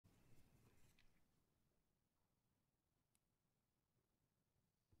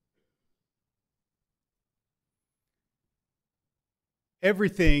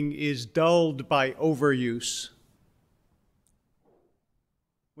Everything is dulled by overuse.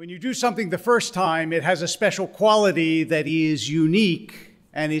 When you do something the first time, it has a special quality that is unique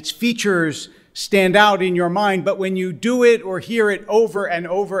and its features stand out in your mind. But when you do it or hear it over and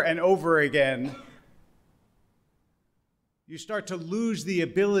over and over again, you start to lose the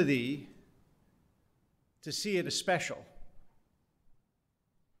ability to see it as special.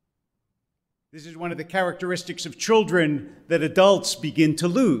 This is one of the characteristics of children that adults begin to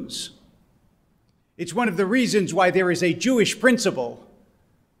lose. It's one of the reasons why there is a Jewish principle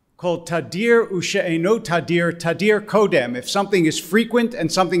called tadir ushe'eno tadir, tadir kodem. If something is frequent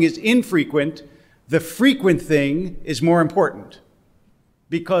and something is infrequent, the frequent thing is more important,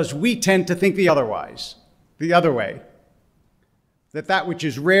 because we tend to think the other way. That which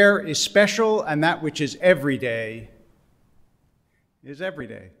is rare is special, and that which is everyday is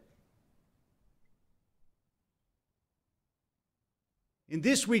everyday. In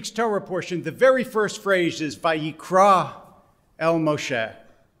this week's Torah portion, the very first phrase is Vayikra el Moshe.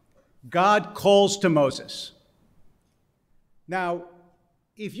 God calls to Moses. Now,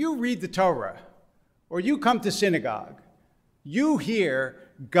 if you read the Torah or you come to synagogue, you hear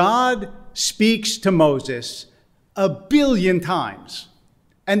God speaks to Moses 1 billion times.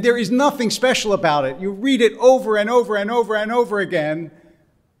 And there is nothing special about it. You read it over and over and over and over again.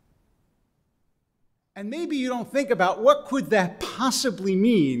 And maybe you don't think about what could that possibly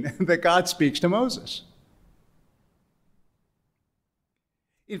mean that God speaks to Moses.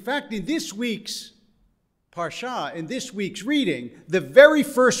 In fact, in this week's Parsha, in this week's reading, the very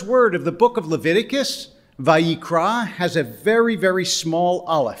first word of the book of Leviticus, Vayikra, has a very, very small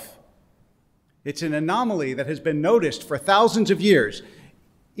aleph. It's an anomaly that has been noticed for thousands of years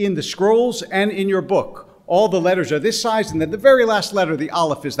in the scrolls and in your book. All the letters are this size, and then the very last letter, the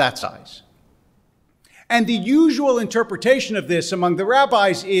aleph, is that size. And the usual interpretation of this among the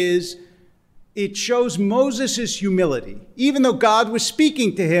rabbis is it shows Moses' humility. Even though God was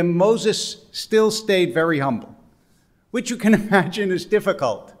speaking to him, Moses still stayed very humble, which you can imagine is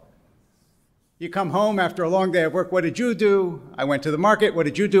difficult. You come home after a long day of work. What did you do? I went to the market. What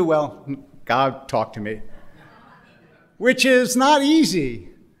did you do? Well, God talked to me, which is not easy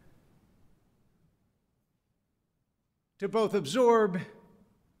to both absorb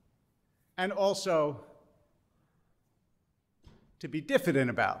and also to be diffident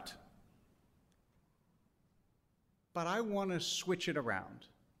about. But I want to switch it around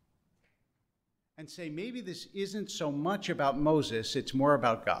and say maybe this isn't so much about Moses, it's more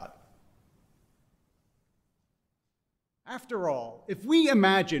about God. After all, if we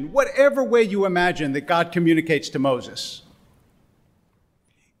imagine, whatever way you imagine that God communicates to Moses,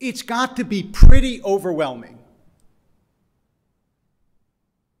 it's got to be pretty overwhelming.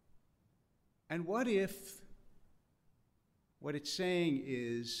 And what if what it's saying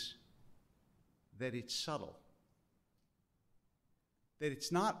is that it's subtle? That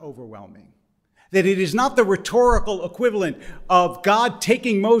it's not overwhelming, that it is not the rhetorical equivalent of God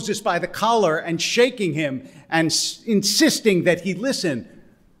taking Moses by the collar and shaking him and insisting that he listen,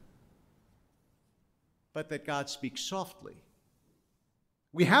 but that God speaks softly.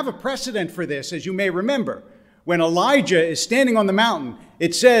 We have a precedent for this, as you may remember. When Elijah is standing on the mountain,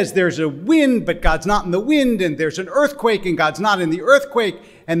 it says there's a wind, but God's not in the wind, and there's an earthquake, and God's not in the earthquake,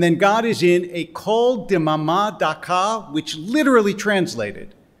 and then God is in a kol demama daka, which literally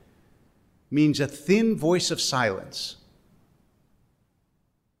translated means a thin voice of silence.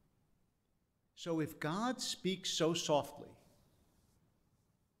 So if God speaks so softly,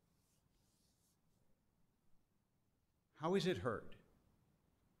 how is it heard?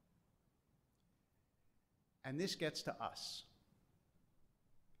 And this gets to us.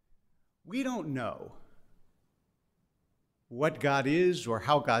 We don't know what God is or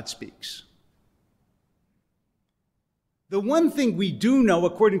how God speaks. The one thing we do know,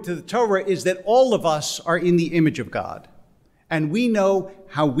 according to the Torah, is that all of us are in the image of God, and we know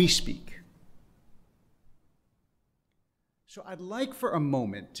how we speak. So I'd like for a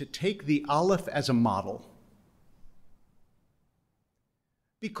moment to take the Aleph as a model.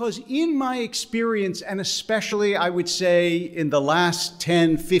 Because in my experience, and especially I would say in the last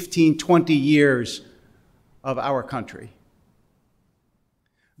 10, 15, 20 years of our country,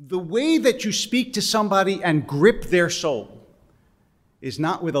 the way that you speak to somebody and grip their soul is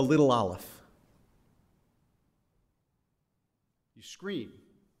not with a little aleph. You scream,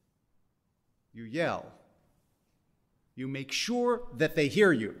 you yell, you make sure that they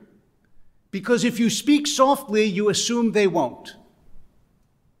hear you. Because if you speak softly, you assume they won't.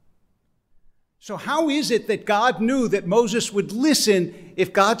 So how is it that God knew that Moses would listen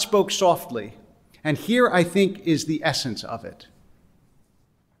if God spoke softly? And here, I think, is the essence of it.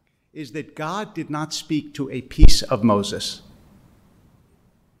 is that God did not speak to a piece of Moses.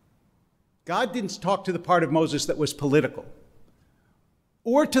 God didn't talk to the part of Moses that was political,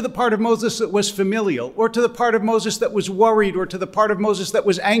 or to the part of Moses that was familial, or to the part of Moses that was worried, or to the part of Moses that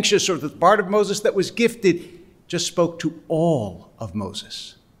was anxious, or the part of Moses that was gifted. Just spoke to all of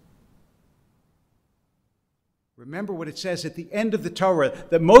Moses. Remember what it says at the end of the Torah,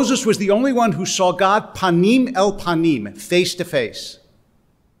 that Moses was the only one who saw God panim el panim, face to face.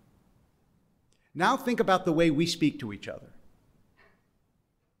 Now think about the way we speak to each other.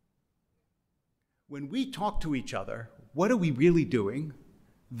 When we talk to each other, what are we really doing?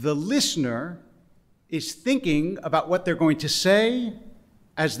 The listener is thinking about what they're going to say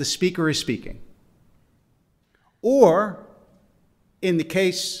as the speaker is speaking. Or, in the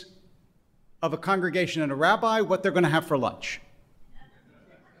case of a congregation and a rabbi, what they're going to have for lunch.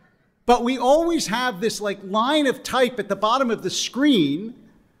 But we always have this line of type at the bottom of the screen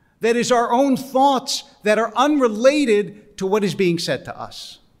that is our own thoughts that are unrelated to what is being said to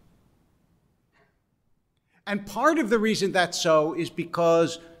us. And part of the reason that's so is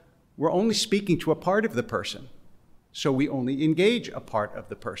because we're only speaking to a part of the person. So we only engage a part of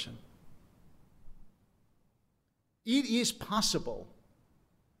the person. It is possible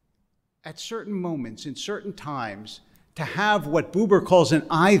at certain moments, in certain times, to have what Buber calls an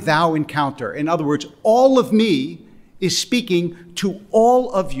I-thou encounter. In other words, all of me is speaking to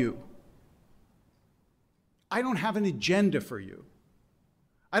all of you. I don't have an agenda for you.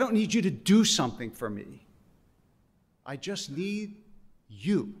 I don't need you to do something for me. I just need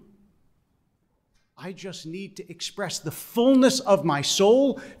you. I just need to express the fullness of my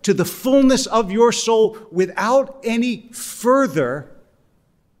soul to the fullness of your soul without any further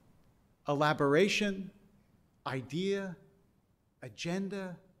elaboration, idea,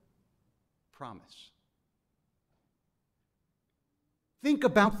 agenda, promise. Think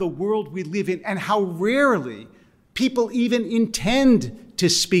about the world we live in and how rarely people even intend to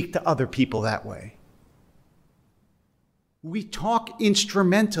speak to other people that way. We talk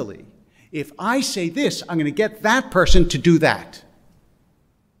instrumentally. If I say this, I'm going to get that person to do that.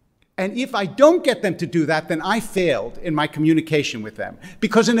 And if I don't get them to do that, then I failed in my communication with them.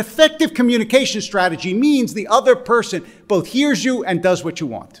 Because an effective communication strategy means the other person both hears you and does what you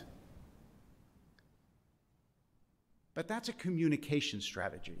want. But that's a communication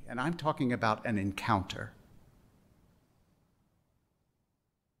strategy, and I'm talking about an encounter.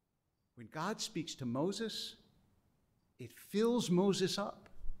 When God speaks to Moses, it fills Moses up,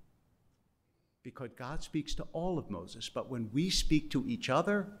 because God speaks to all of Moses. But when we speak to each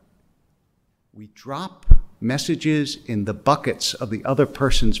other, we drop messages in the buckets of the other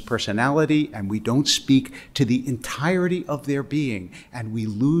person's personality, and we don't speak to the entirety of their being, and we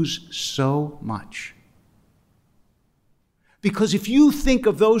lose so much. Because if you think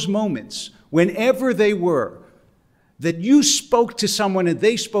of those moments, whenever they were, that you spoke to someone and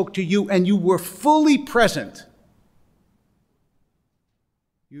they spoke to you, and you were fully present,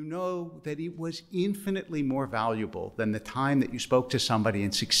 you know that it was infinitely more valuable than the time that you spoke to somebody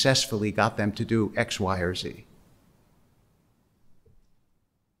and successfully got them to do X, Y, or Z.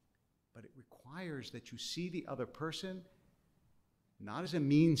 But it requires that you see the other person not as a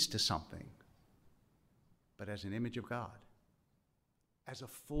means to something, but as an image of God, as a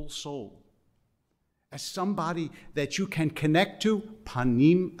full soul, as somebody that you can connect to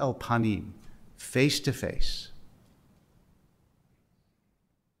panim el panim, face to face.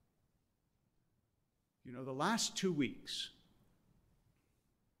 You know, the last 2 weeks,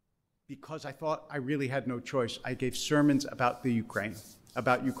 because I thought I really had no choice, I gave sermons about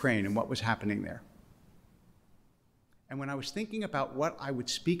Ukraine and what was happening there. And when I was thinking about what I would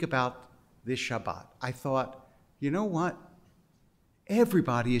speak about this Shabbat, I thought, you know what?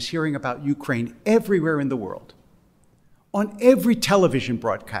 Everybody is hearing about Ukraine everywhere in the world, on every television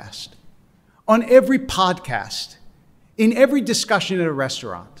broadcast, on every podcast, in every discussion at a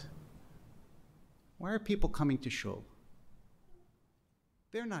restaurant. Why are people coming to shul?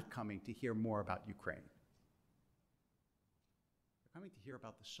 They're not coming to hear more about Ukraine. They're coming to hear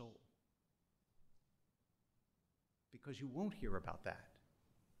about the soul. Because you won't hear about that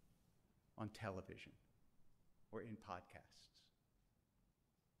on television or in podcasts.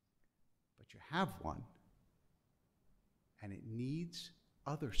 But you have one, and it needs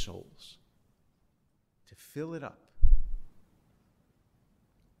other souls to fill it up.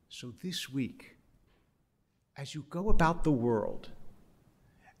 So this week, as you go about the world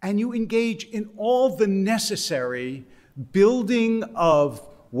and you engage in all the necessary building of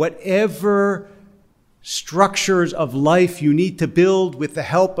whatever structures of life you need to build with the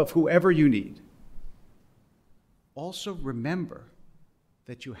help of whoever you need, also remember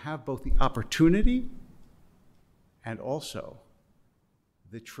that you have both the opportunity and also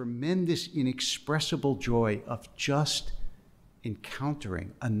the tremendous, inexpressible joy of just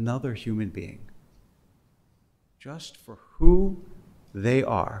encountering another human being, just for who they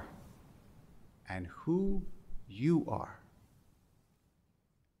are and who you are.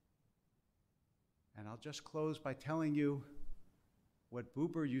 And I'll just close by telling you what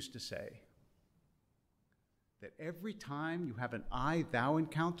Buber used to say, that every time you have an I-thou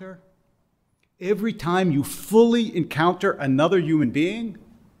encounter, every time you fully encounter another human being,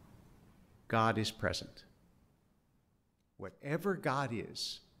 God is present. Whatever God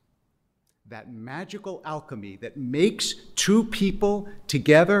is, that magical alchemy that makes two people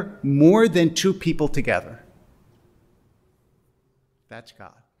together more than two people together, that's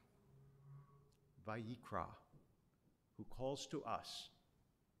God. Vayikra, who calls to us.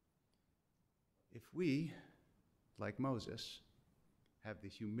 If we, like Moses, have the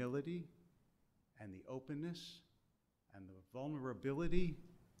humility and the openness and the vulnerability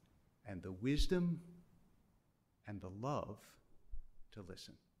and the wisdom and the love to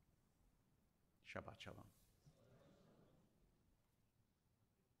listen. Shabbat Shalom.